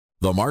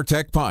The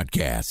MarTech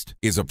Podcast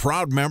is a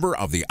proud member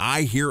of the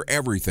I Hear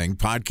Everything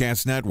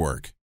Podcast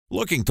Network.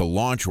 Looking to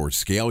launch or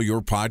scale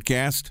your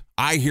podcast?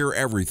 I Hear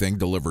Everything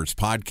delivers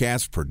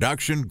podcast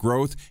production,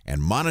 growth,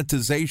 and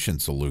monetization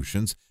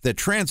solutions that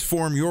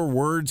transform your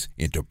words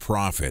into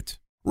profit.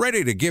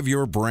 Ready to give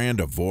your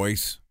brand a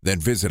voice? Then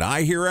visit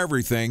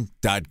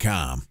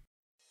iheareverything.com.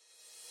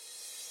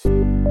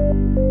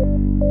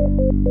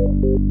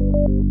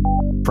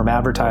 From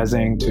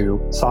advertising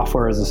to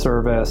software as a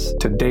service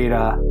to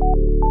data.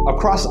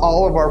 Across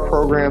all of our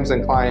programs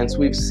and clients,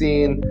 we've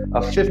seen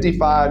a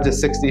 55 to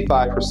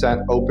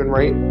 65% open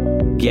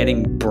rate.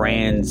 Getting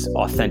brands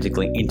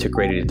authentically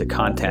integrated into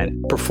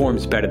content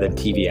performs better than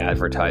TV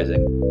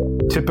advertising.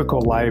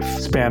 Typical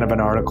lifespan of an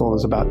article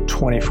is about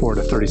 24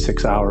 to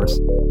 36 hours.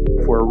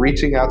 If we're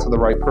reaching out to the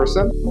right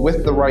person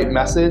with the right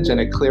message and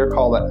a clear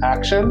call to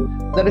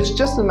action, then it's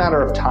just a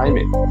matter of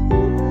timing.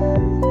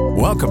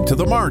 Welcome to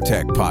the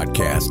MarTech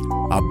Podcast,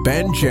 a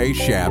Ben J.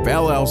 Schaap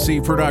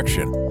LLC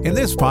production. In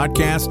this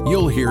podcast,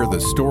 you'll hear the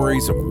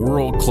stories of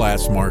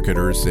world-class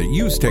marketers that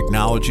use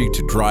technology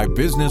to drive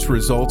business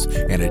results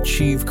and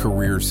achieve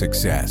career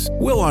success.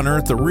 We'll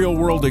unearth the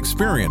real-world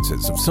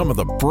experiences of some of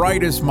the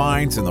brightest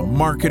minds in the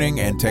marketing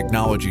and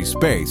technology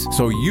space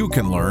so you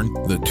can learn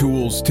the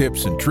tools,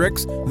 tips, and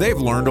tricks they've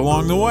learned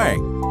along the way.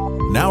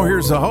 Now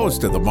here's the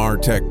host of the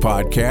MarTech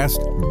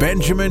Podcast,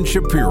 Benjamin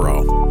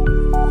Shapiro.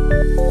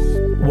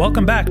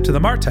 Welcome back to the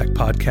MarTech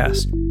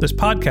Podcast. This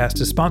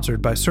podcast is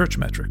sponsored by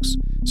Searchmetrics.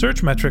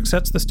 Searchmetrics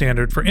sets the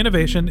standard for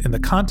innovation in the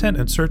content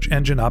and search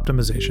engine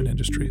optimization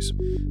industries.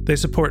 They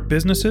support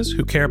businesses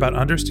who care about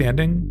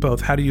understanding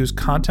both how to use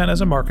content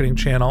as a marketing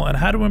channel and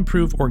how to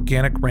improve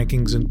organic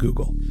rankings in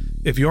Google.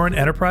 If you're an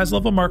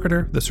enterprise-level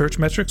marketer, the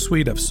Searchmetrics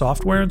suite of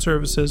software and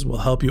services will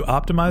help you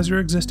optimize your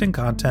existing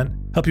content,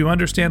 help you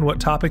understand what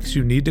topics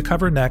you need to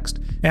cover next,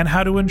 and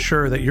how to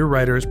ensure that your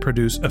writers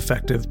produce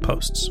effective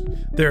posts.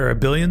 There are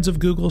billions of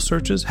Google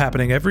searches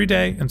happening every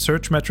day, and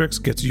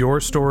Searchmetrics gets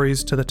your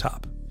stories to the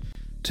top.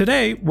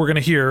 Today, we're going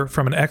to hear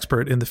from an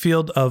expert in the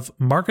field of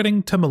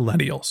marketing to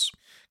millennials.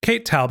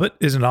 Kate Talbot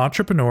is an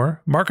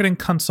entrepreneur, marketing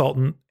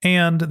consultant,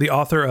 and the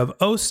author of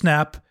Oh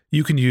Snap!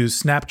 You Can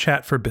Use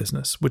Snapchat for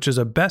Business, which is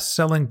a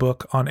best-selling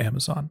book on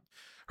Amazon.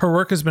 Her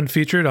work has been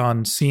featured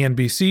on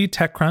CNBC,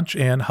 TechCrunch,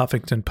 and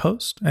Huffington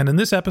Post. And in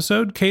this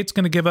episode, Kate's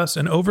going to give us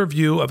an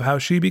overview of how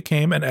she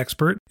became an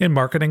expert in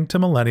marketing to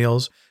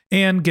millennials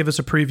and give us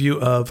a preview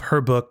of her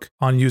book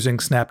on using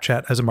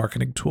Snapchat as a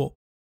marketing tool.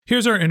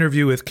 Here's our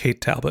interview with Kate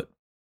Talbot.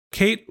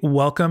 Kate,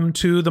 welcome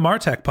to the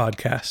MarTech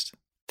Podcast.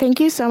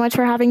 Thank you so much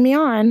for having me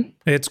on.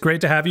 It's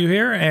great to have you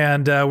here,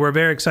 and we're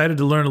very excited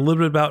to learn a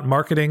little bit about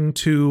marketing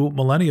to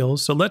millennials.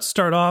 So let's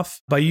start off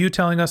by you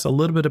telling us a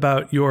little bit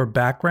about your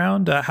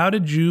background. How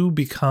did you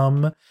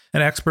become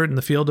an expert in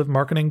the field of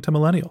marketing to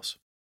millennials?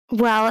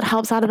 Well, it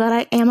helps out that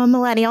I am a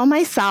millennial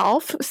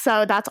myself,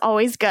 so that's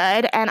always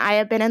good. And I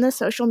have been in the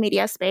social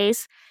media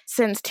space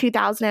since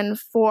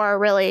 2004,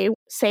 really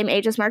same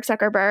age as Mark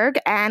Zuckerberg.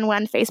 And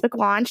when Facebook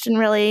launched and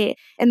really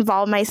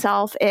involved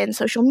myself in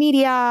social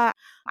media,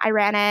 I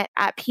ran it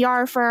at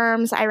PR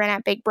firms. I ran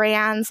at big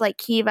brands like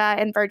Kiva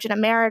and Virgin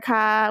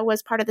America,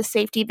 was part of the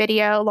safety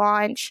video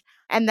launch,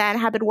 and then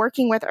have been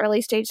working with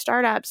early stage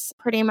startups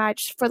pretty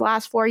much for the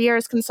last 4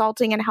 years,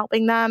 consulting and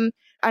helping them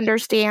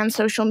understand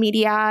social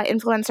media,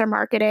 influencer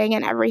marketing,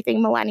 and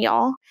everything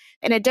millennial.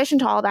 In addition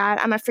to all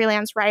that, I'm a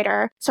freelance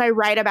writer. So I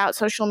write about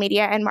social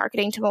media and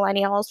marketing to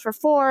millennials for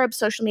Forbes,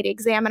 Social Media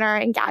Examiner,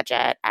 and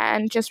Gadget,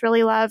 and just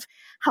really love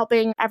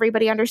helping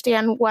everybody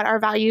understand what our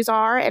values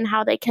are and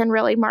how they can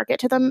really market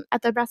to them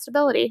at their best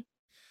ability.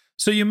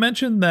 So you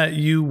mentioned that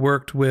you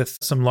worked with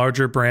some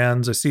larger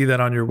brands. I see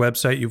that on your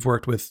website. You've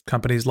worked with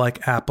companies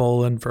like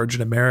Apple and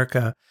Virgin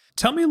America.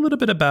 Tell me a little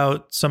bit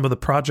about some of the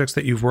projects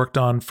that you've worked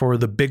on for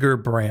the bigger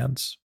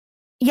brands.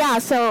 Yeah,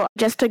 so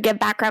just to give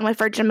background with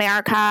Virgin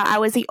America, I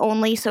was the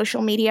only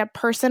social media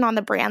person on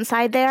the brand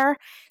side there.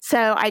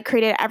 So I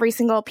created every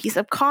single piece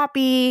of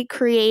copy,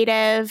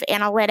 creative,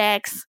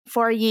 analytics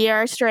for a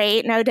year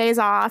straight, no days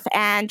off,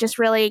 and just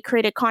really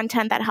created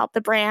content that helped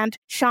the brand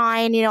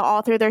shine,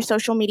 all through their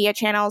social media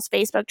channels,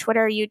 Facebook,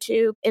 Twitter,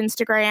 YouTube,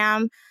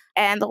 Instagram,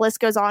 and the list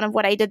goes on of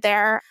what I did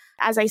there.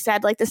 As I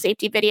said, like the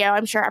safety video,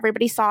 I'm sure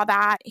everybody saw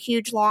that.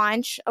 Huge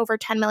launch, over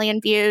 10 million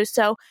views.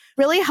 So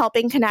really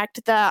helping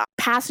connect the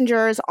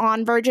passengers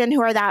on Virgin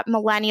who are that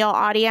millennial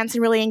audience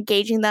and really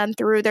engaging them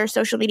through their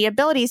social media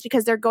abilities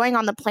because they're going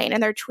on the plane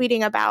and they're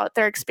tweeting about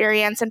their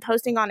experience and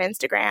posting on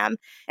Instagram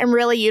and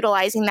really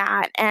utilizing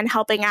that and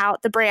helping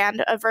out the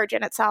brand of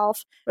Virgin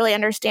itself really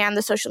understand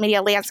the social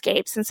media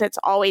landscape since it's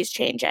always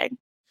changing.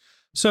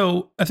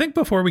 So I think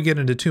before we get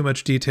into too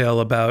much detail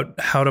about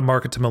how to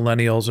market to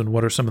millennials and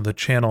what are some of the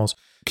channels,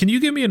 can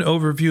you give me an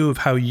overview of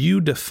how you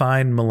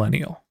define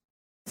millennial?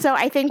 So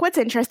I think what's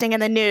interesting in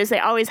the news, they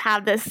always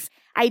have this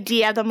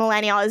idea of the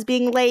millennial as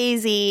being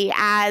lazy,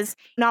 as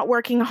not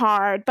working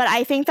hard. But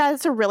I think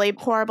that's a really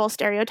horrible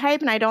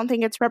stereotype. And I don't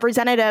think it's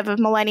representative of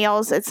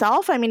millennials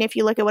itself. I mean, if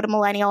you look at what a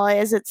millennial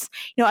is, it's,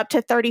 up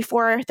to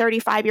 34,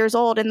 35 years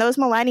old. And those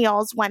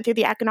millennials went through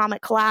the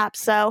economic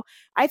collapse. So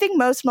I think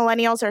most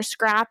millennials are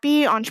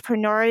scrappy,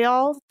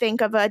 entrepreneurial,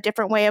 think of a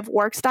different way of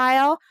work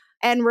style,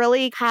 and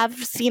really have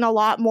seen a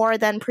lot more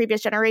than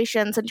previous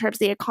generations in terms of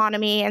the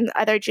economy and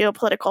other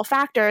geopolitical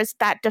factors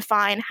that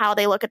define how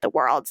they look at the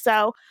world.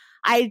 So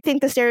I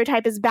think the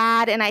stereotype is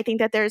bad, and I think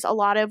that there's a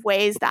lot of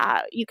ways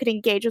that you could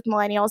engage with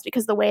millennials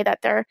because the way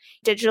that they're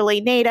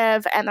digitally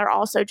native, and they're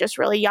also just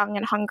really young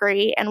and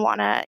hungry and want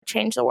to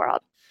change the world.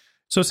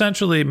 So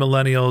essentially,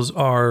 millennials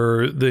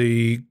are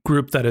the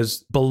group that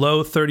is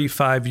below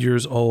 35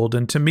 years old.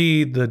 And to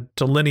me, the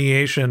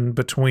delineation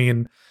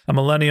between a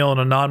millennial and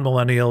a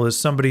non-millennial is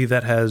somebody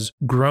that has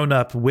grown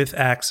up with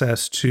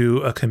access to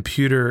a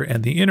computer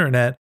and the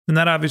internet. And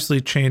that obviously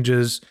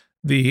changes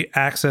the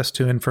access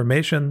to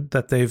information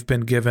that they've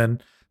been given,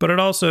 but it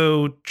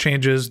also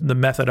changes the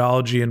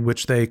methodology in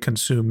which they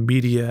consume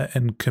media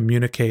and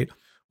communicate.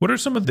 What are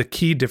some of the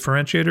key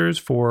differentiators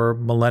for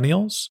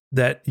millennials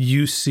that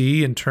you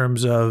see in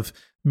terms of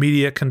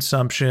media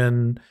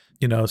consumption,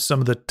 some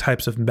of the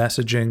types of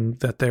messaging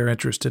that they're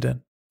interested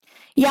in?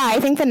 Yeah, I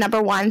think the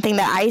number one thing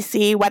that I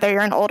see, whether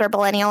you're an older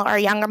millennial or a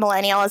younger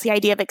millennial, is the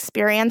idea of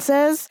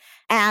experiences.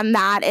 And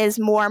that is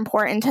more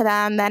important to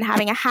them than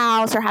having a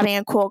house or having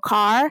a cool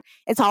car.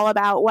 It's all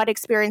about what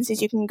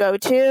experiences you can go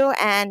to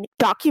and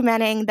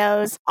documenting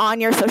those on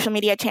your social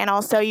media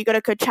channels. So you go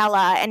to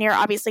Coachella and you're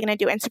obviously going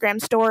to do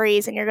Instagram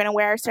stories, and you're going to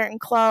wear certain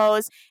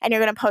clothes, and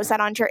you're going to post that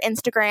onto your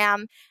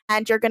Instagram,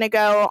 and you're going to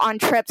go on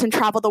trips and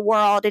travel the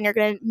world, and you're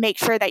going to make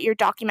sure that you're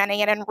documenting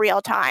it in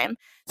real time.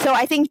 So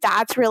I think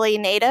that's really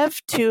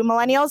native to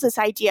millennials, this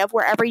idea of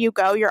wherever you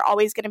go, you're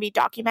always going to be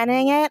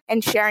documenting it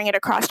and sharing it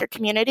across your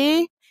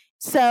community.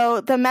 So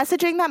the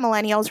messaging that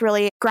millennials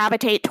really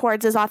gravitate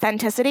towards is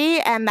authenticity.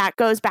 And that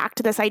goes back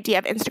to this idea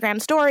of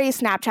Instagram stories,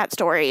 Snapchat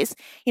stories.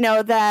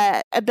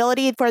 The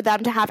ability for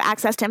them to have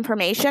access to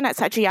information at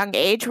such a young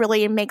age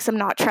really makes them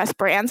not trust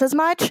brands as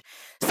much.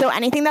 So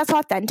anything that's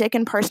authentic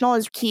and personal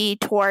is key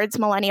towards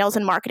millennials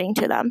and marketing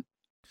to them.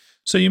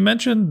 So you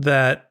mentioned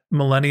that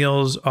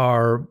millennials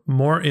are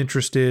more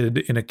interested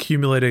in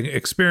accumulating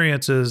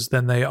experiences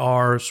than they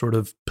are sort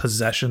of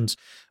possessions.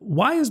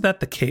 Why is that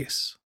the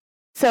case?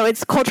 So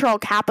it's cultural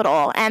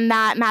capital, and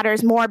that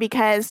matters more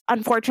because,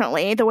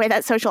 unfortunately, the way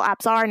that social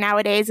apps are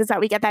nowadays is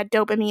that we get that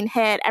dopamine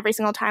hit every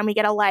single time we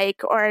get a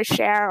like or a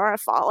share or a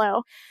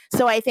follow.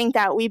 So I think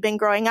that we've been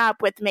growing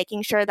up with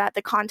making sure that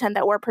the content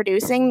that we're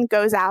producing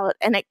goes out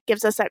and it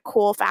gives us that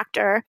cool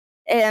factor.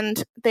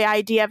 And the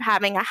idea of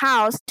having a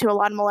house, to a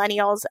lot of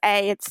millennials,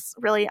 A, it's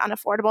really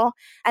unaffordable.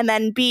 And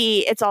then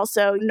B, it's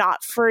also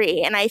not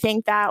free. And I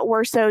think that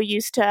we're so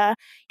used to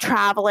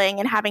traveling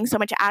and having so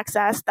much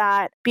access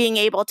that being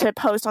able to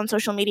post on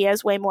social media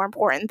is way more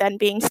important than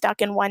being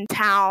stuck in one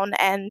town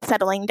and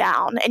settling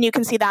down. And you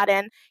can see that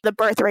in the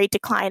birth rate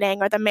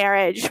declining or the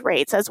marriage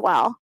rates as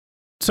well.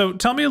 So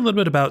tell me a little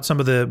bit about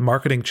some of the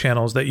marketing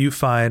channels that you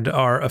find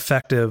are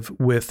effective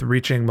with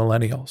reaching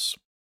millennials.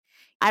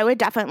 I would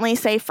definitely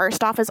say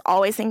first off is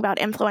always think about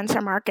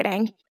influencer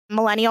marketing.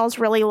 Millennials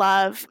really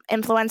love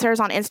influencers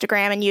on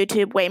Instagram and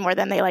YouTube way more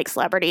than they like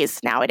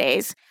celebrities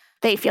nowadays.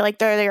 They feel like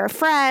they're their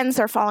friends,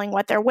 they're following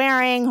what they're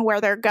wearing, where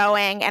they're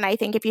going. And I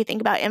think if you think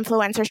about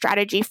influencer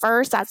strategy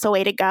first, that's the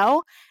way to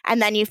go.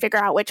 And then you figure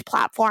out which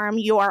platform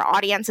your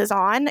audience is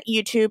on.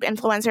 YouTube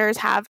influencers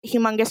have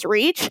humongous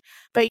reach,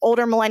 but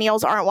older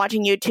millennials aren't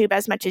watching YouTube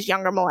as much as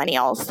younger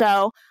millennials.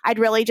 So I'd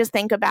really just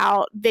think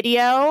about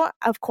video,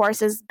 of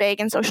course, is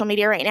big in social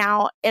media right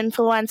now,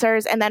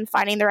 influencers, and then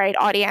finding the right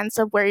audience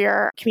of where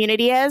your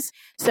community is.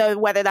 So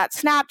whether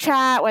that's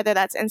Snapchat, whether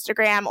that's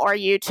Instagram or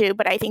YouTube,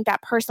 but I think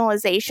that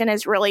personalization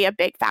is really a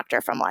big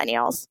factor for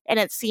millennials, and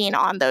it's seen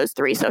on those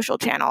three social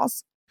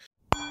channels.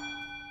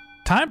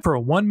 Time for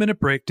a 1-minute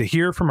break to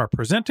hear from our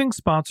presenting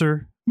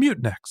sponsor,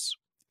 Mutinex.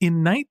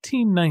 In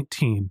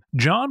 1919,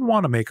 John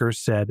Wanamaker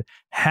said,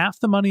 "Half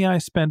the money I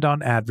spend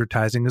on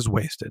advertising is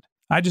wasted.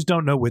 I just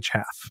don't know which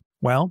half."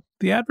 Well,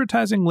 the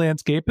advertising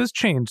landscape has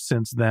changed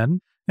since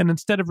then, and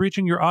instead of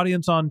reaching your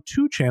audience on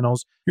 2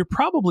 channels, you're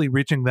probably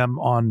reaching them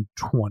on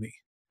 20.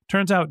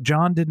 Turns out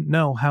John didn't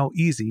know how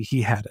easy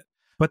he had it.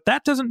 But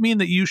that doesn't mean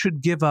that you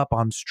should give up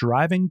on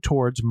striving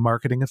towards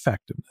marketing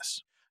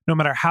effectiveness. No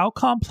matter how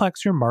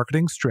complex your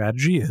marketing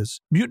strategy is,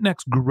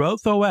 Mutinex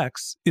Growth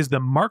OX is the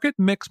market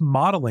mix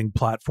modeling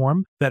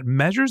platform that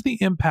measures the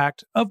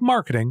impact of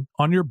marketing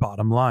on your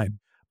bottom line.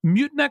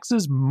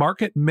 Mutinex's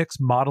market mix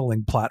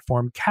modeling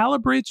platform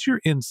calibrates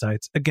your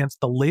insights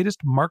against the latest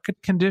market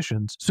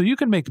conditions so you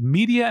can make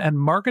media and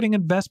marketing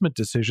investment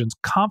decisions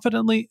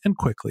confidently and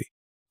quickly.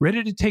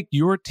 Ready to take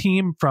your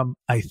team from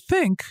I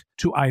think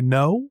to I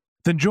know?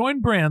 Then join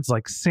brands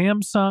like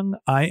Samsung,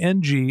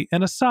 ING,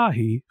 and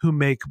Asahi who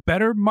make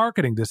better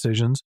marketing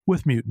decisions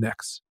with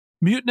Mutinex.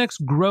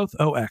 Mutinex Growth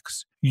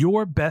OX.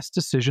 Your best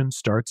decision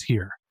starts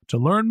here. To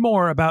learn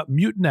more about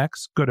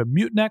Mutinex, go to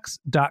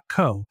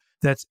mutinex.co.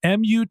 That's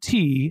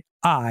MUTINEX.co.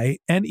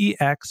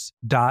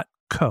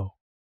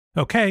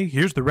 Okay,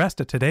 here's the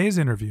rest of today's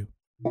interview.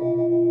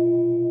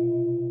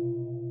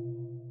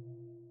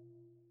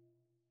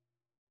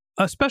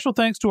 A special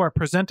thanks to our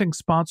presenting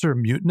sponsor,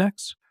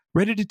 Mutinex.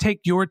 Ready to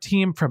take your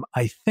team from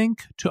I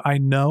think to I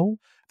know?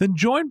 Then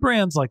join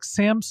brands like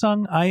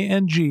Samsung,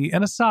 ING,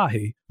 and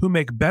Asahi who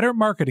make better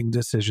marketing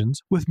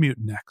decisions with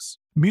Mutinex.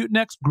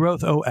 Mutinex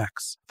Growth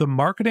OX, the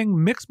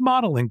marketing mix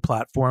modeling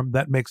platform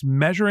that makes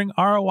measuring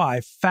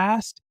ROI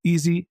fast,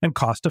 easy, and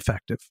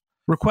cost-effective.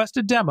 Request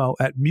a demo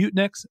at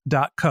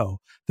mutinex.co.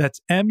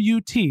 That's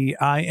MUTINEX.co.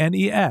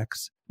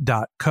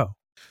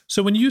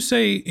 So when you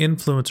say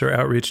influencer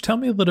outreach, tell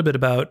me a little bit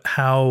about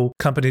how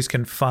companies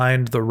can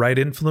find the right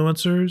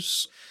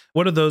influencers.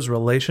 What do those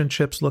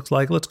relationships look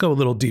like? Let's go a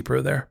little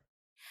deeper there.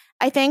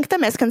 I think the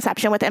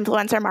misconception with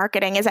influencer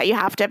marketing is that you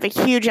have to have a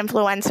huge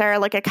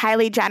influencer like a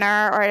Kylie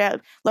Jenner or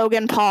a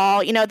Logan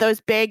Paul,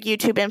 those big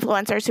YouTube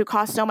influencers who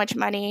cost so much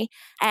money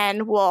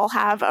and will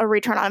have a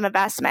return on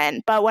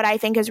investment. But what I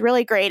think is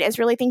really great is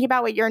really thinking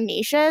about what your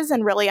niche is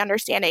and really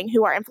understanding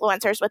who are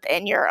influencers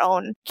within your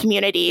own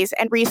communities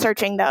and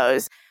researching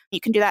those. You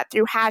can do that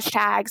through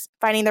hashtags,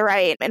 finding the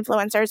right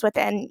influencers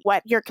within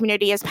what your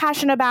community is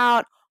passionate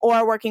about,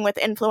 or working with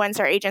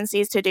influencer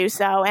agencies to do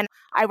so. And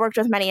I worked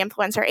with many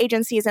influencer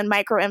agencies and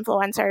micro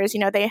influencers.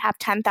 They have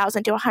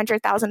 10,000 to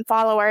 100,000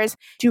 followers,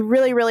 do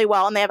really, really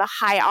well, and they have a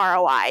high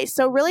ROI.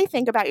 So really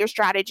think about your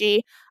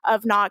strategy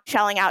of not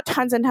shelling out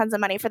tons and tons of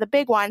money for the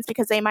big ones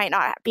because they might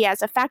not be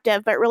as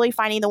effective, but really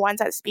finding the ones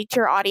that speak to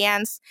your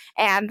audience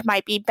and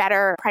might be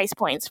better price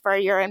points for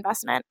your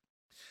investment.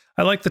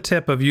 I like the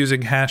tip of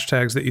using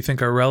hashtags that you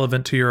think are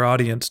relevant to your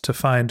audience to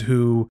find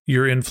who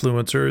your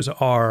influencers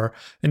are.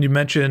 And you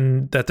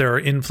mentioned that there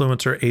are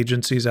influencer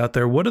agencies out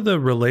there. What do the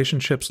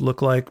relationships look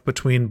like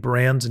between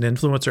brands and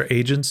influencer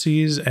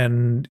agencies?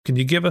 And can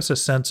you give us a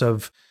sense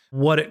of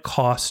what it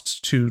costs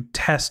to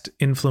test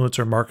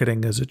influencer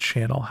marketing as a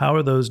channel? How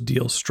are those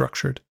deals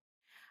structured?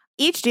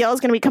 Each deal is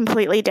going to be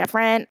completely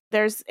different.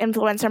 There's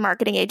influencer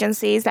marketing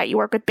agencies that you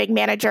work with big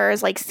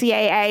managers like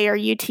CAA or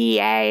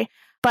UTA.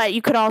 But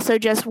you could also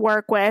just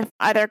work with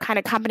other kind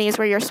of companies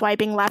where you're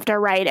swiping left or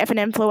right if an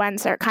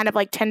influencer, kind of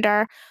like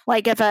Tinder,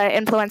 like if an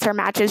influencer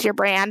matches your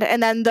brand.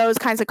 And then those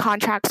kinds of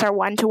contracts are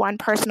one-to-one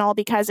personal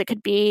because it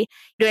could be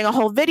doing a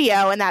whole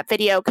video and that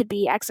video could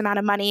be X amount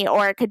of money,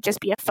 or it could just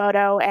be a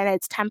photo and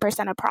it's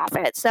 10% of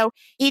profit. So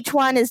each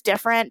one is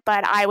different,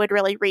 but I would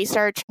really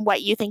research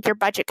what you think your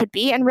budget could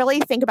be and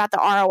really think about the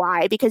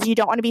ROI because you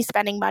don't want to be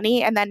spending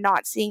money and then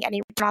not seeing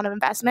any return on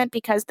investment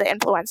because the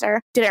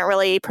influencer didn't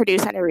really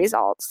produce any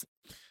results.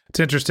 It's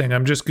interesting.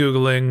 I'm just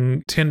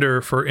Googling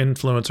Tinder for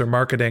influencer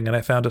marketing, and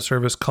I found a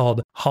service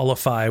called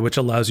Holify, which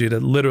allows you to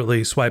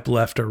literally swipe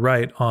left or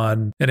right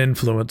on an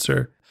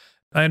influencer.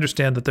 I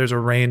understand that there's a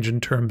range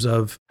in terms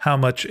of how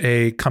much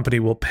a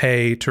company will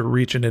pay to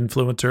reach an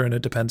influencer, and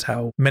it depends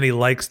how many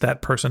likes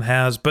that person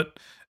has. But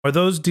are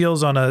those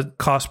deals on a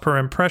cost per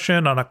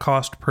impression, on a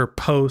cost per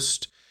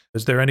post?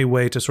 Is there any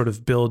way to sort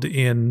of build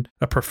in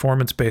a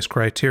performance-based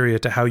criteria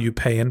to how you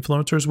pay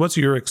influencers? What's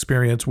your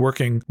experience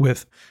working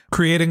with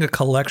creating a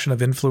collection of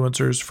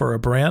influencers for a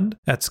brand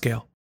at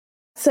scale?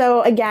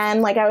 So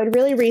again, I would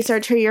really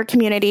research who your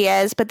community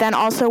is, but then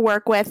also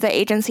work with the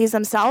agencies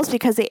themselves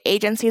because the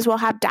agencies will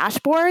have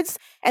dashboards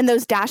and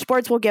those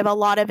dashboards will give a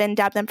lot of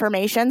in-depth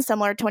information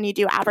similar to when you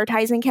do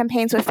advertising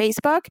campaigns with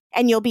Facebook.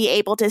 And you'll be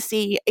able to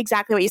see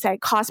exactly what you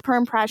said, cost per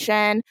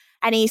impression,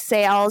 any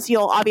sales.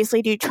 You'll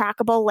obviously do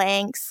trackable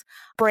links,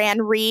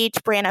 brand reach,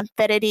 brand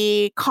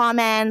affinity,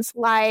 comments,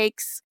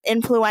 likes,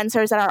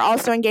 influencers that are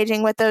also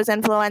engaging with those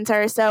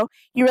influencers. So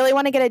you really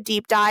want to get a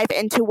deep dive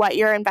into what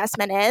your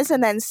investment is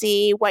and then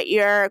see what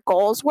your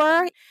goals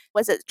were.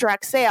 Was it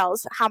direct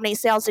sales? How many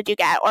sales did you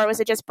get? Or was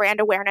it just brand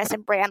awareness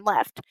and brand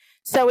lift?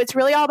 So it's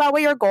really all about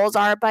what your goals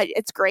are, but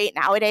it's great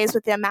nowadays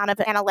with the amount of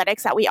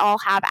analytics that we all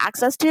have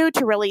access to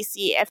really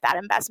see if that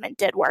investment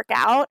did work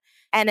out.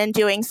 And in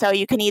doing so,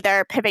 you can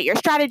either pivot your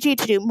strategy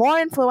to do more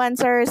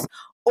influencers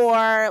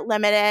or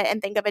limit it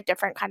and think of a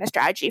different kind of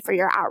strategy for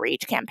your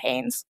outreach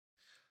campaigns.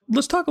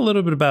 Let's talk a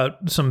little bit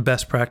about some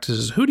best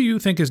practices. Who do you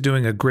think is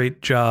doing a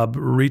great job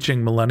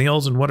reaching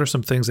millennials, and what are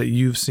some things that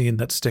you've seen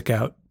that stick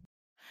out?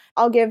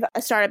 I'll give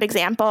a startup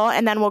example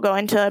and then we'll go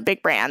into a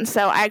big brand.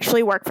 So I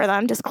actually work for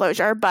them,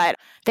 disclosure, but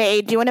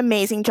they do an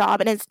amazing job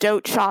and it's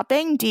Dote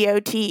Shopping,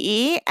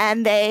 DOTE,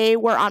 and they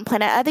were on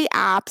Planet of the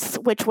Apps,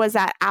 which was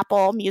that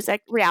Apple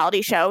Music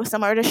reality show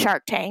similar to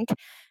Shark Tank.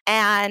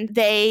 And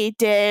they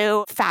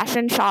do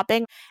fashion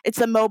shopping.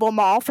 It's a mobile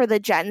mall for the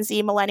Gen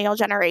Z millennial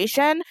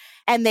generation.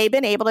 And they've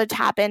been able to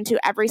tap into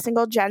every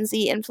single Gen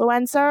Z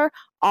influencer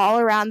all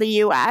around the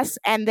US.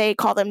 And they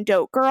call them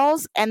Dote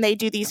Girls. And they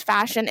do these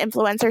fashion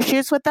influencer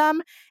shoots with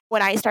them.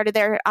 When I started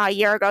there a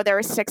year ago, there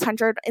were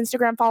 600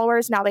 Instagram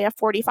followers. Now they have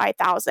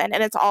 45,000.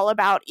 And it's all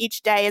about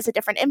each day is a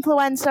different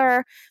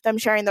influencer, them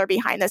sharing their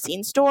behind the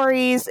scenes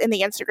stories. In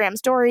the Instagram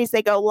stories,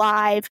 they go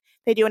live.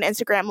 They do an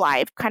Instagram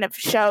live kind of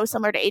show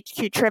similar to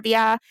HQ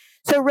Trivia.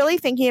 So really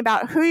thinking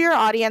about who your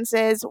audience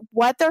is,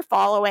 what they're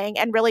following,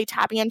 and really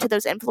tapping into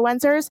those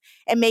influencers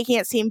and making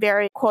it seem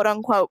very quote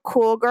unquote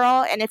cool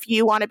girl. And if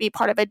you want to be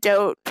part of a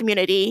dope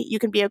community, you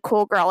can be a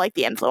cool girl like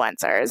the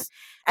influencers.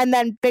 And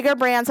then bigger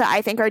brands that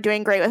I think are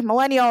doing great with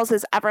millennials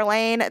is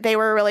Everlane. They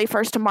were really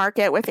first to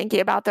market with thinking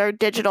about their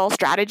digital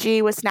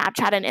strategy with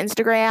Snapchat and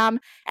Instagram.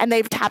 And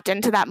they've tapped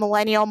into that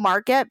millennial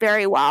market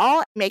very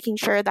well, making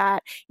sure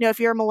that, if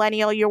you're a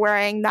millennial, you're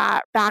wearing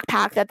that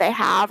backpack that they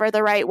have or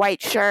the right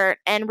white shirt,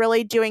 and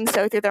really doing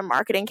so through their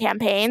marketing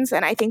campaigns.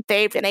 And I think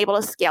they've been able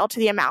to scale to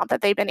the amount that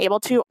they've been able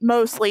to,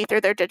 mostly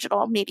through their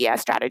digital media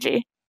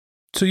strategy.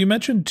 So you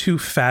mentioned 2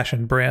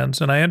 fashion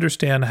brands, and I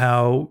understand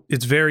how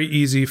it's very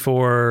easy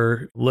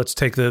for, let's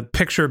take the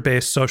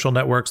picture-based social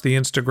networks, the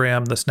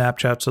Instagram, the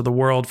Snapchats of the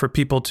world, for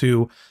people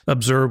to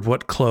observe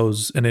what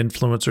clothes an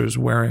influencer is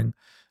wearing.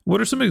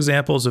 What are some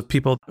examples of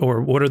people,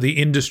 or what are the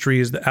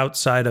industries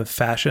outside of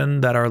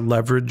fashion that are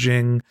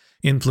leveraging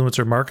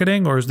influencer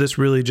marketing, or is this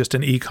really just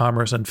an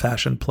e-commerce and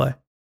fashion play?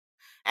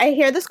 I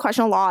hear this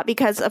question a lot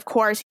because, of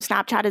course,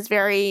 Snapchat is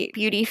very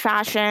beauty,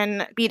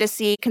 fashion,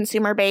 B2C,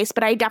 consumer based,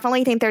 but I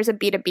definitely think there's a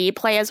B2B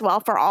play as well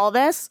for all of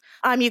this.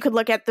 You could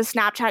look at the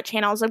Snapchat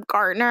channels of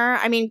Gartner.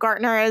 I mean,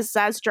 Gartner is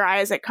as dry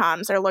as it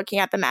comes. They're looking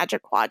at the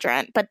Magic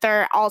Quadrant, but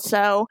they're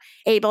also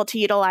able to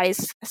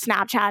utilize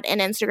Snapchat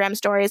and Instagram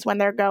stories when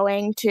they're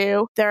going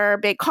to their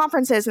big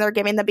conferences and they're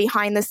giving the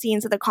behind the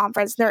scenes of the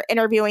conference. They're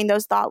interviewing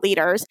those thought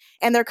leaders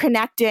and they're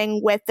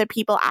connecting with the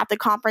people at the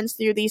conference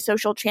through these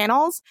social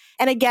channels.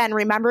 And again,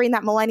 remembering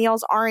that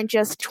millennials aren't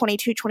just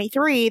 22,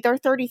 23, they're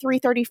 33,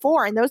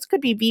 34, and those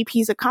could be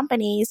VPs of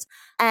companies.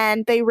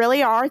 And they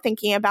really are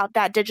thinking about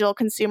that digital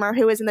consumer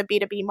who is in the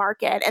B2B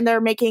market, and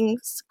they're making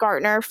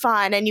Gartner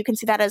fun. And you can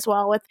see that as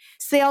well with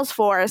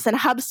Salesforce and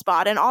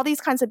HubSpot and all these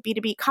kinds of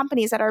B2B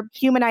companies that are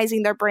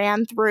humanizing their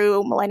brand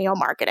through millennial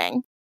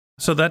marketing.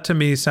 So that to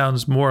me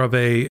sounds more of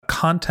a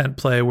content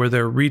play where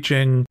they're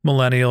reaching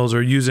millennials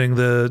or using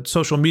the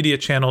social media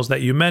channels that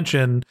you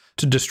mentioned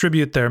to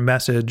distribute their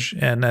message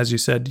and, as you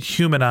said,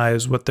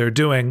 humanize what they're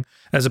doing,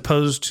 as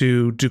opposed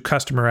to do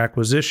customer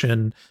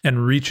acquisition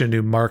and reach a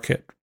new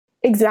market.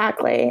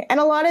 Exactly. And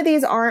a lot of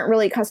these aren't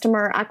really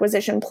customer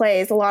acquisition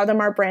plays. A lot of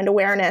them are brand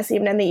awareness,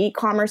 even in the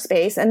e-commerce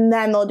space, and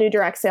then they'll do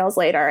direct sales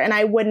later. And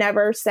I would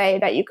never say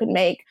that you could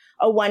make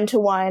a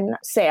one-to-one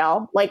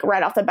sale like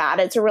right off the bat.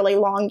 It's a really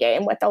long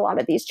game with a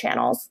lot of these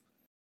channels.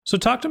 So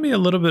talk to me a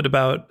little bit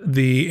about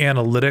the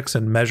analytics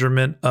and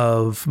measurement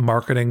of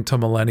marketing to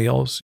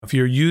millennials. If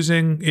you're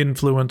using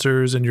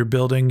influencers and you're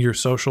building your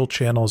social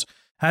channels,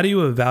 how do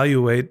you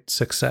evaluate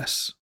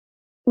success?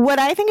 What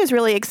I think is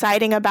really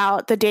exciting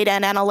about the data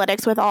and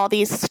analytics with all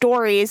these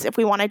stories, if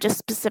we want to just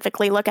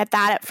specifically look at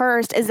that at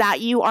first, is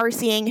that you are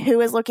seeing who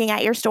is looking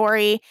at your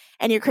story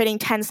and you're creating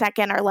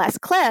 10-second or less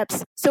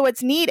clips. So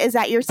what's neat is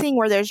that you're seeing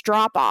where there's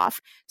drop off.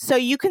 So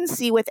you can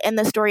see within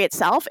the story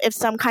itself if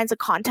some kinds of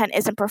content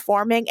isn't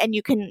performing, and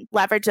you can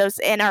leverage those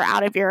in or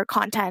out of your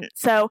content.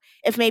 So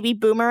if maybe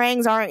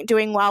boomerangs aren't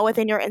doing well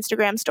within your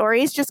Instagram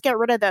stories, just get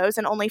rid of those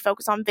and only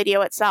focus on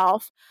video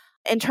itself.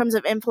 In terms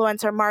of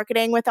influencer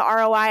marketing with the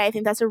ROI, I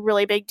think that's a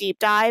really big deep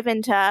dive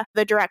into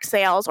the direct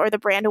sales or the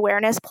brand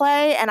awareness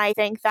play. And I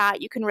think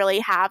that you can really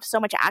have so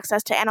much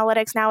access to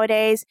analytics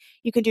nowadays.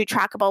 You can do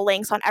trackable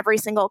links on every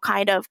single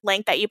kind of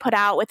link that you put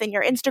out within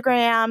your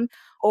Instagram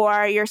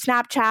or your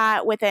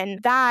Snapchat. Within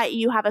that,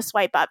 you have a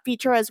swipe up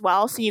feature as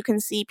well. So you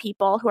can see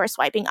people who are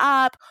swiping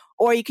up,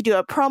 or you could do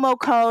a promo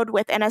code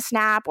within a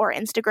Snap or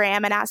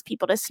Instagram and ask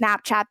people to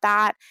Snapchat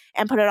that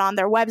and put it on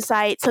their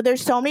website. So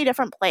there's so many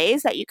different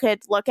plays that you could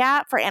look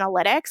at for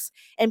analytics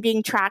and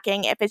being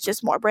tracking if it's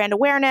just more brand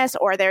awareness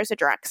or there's a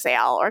direct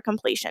sale or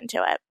completion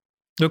to it.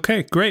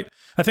 Okay, great.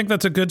 I think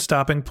that's a good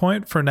stopping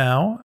point for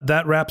now.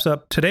 That wraps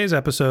up today's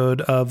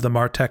episode of the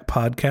MarTech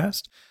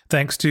podcast.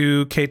 Thanks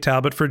to Kate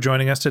Talbot for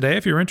joining us today.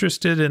 If you're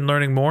interested in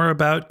learning more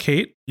about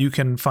Kate, you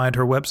can find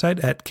her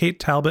website at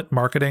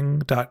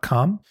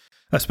katetalbotmarketing.com.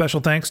 A special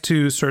thanks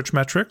to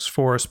Searchmetrics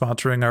for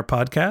sponsoring our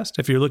podcast.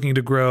 If you're looking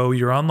to grow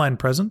your online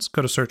presence,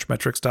 go to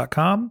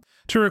searchmetrics.com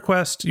to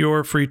request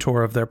your free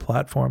tour of their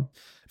platform.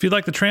 If you'd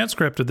like the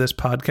transcript of this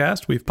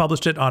podcast, we've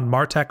published it on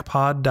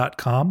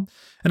martechpod.com.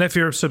 And if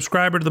you're a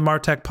subscriber to the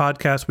MarTech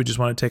podcast, we just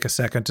want to take a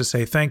second to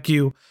say thank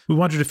you. We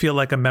want you to feel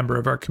like a member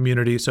of our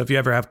community. So if you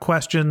ever have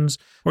questions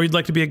or you'd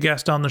like to be a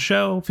guest on the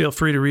show, feel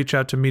free to reach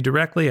out to me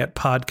directly at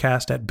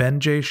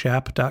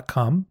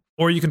podcast@benjshap.com.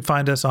 Or you can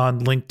find us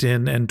on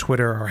LinkedIn and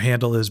Twitter. Our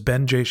handle is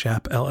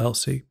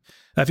BenJShapLLC.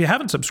 If you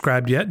haven't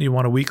subscribed yet and you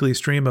want a weekly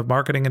stream of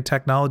marketing and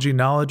technology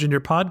knowledge in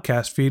your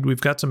podcast feed, we've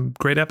got some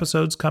great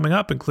episodes coming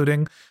up,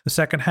 including the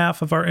second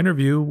half of our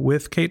interview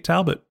with Kate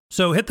Talbot.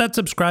 So hit that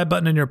subscribe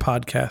button in your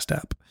podcast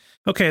app.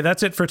 Okay,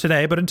 that's it for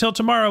today. But until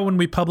tomorrow, when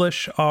we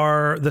publish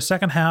the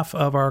second half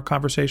of our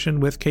conversation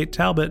with Kate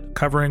Talbot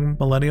covering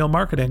millennial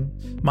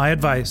marketing, my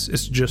advice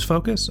is to just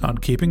focus on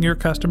keeping your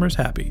customers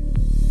happy.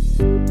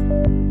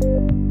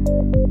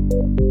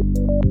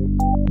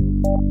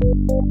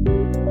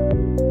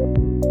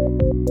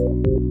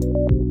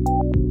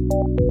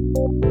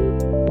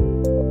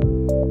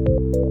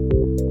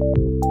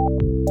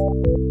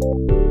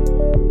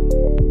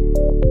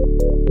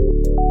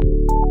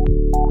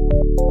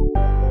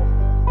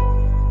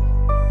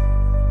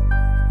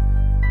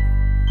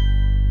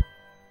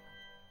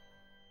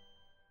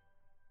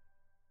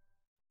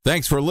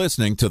 Thanks for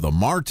listening to the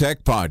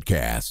MarTech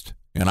Podcast,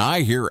 an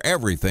I Hear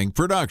Everything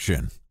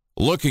production.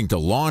 Looking to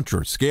launch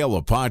or scale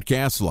a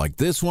podcast like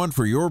this one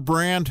for your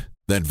brand?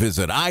 Then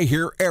visit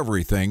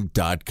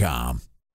iheareverything.com.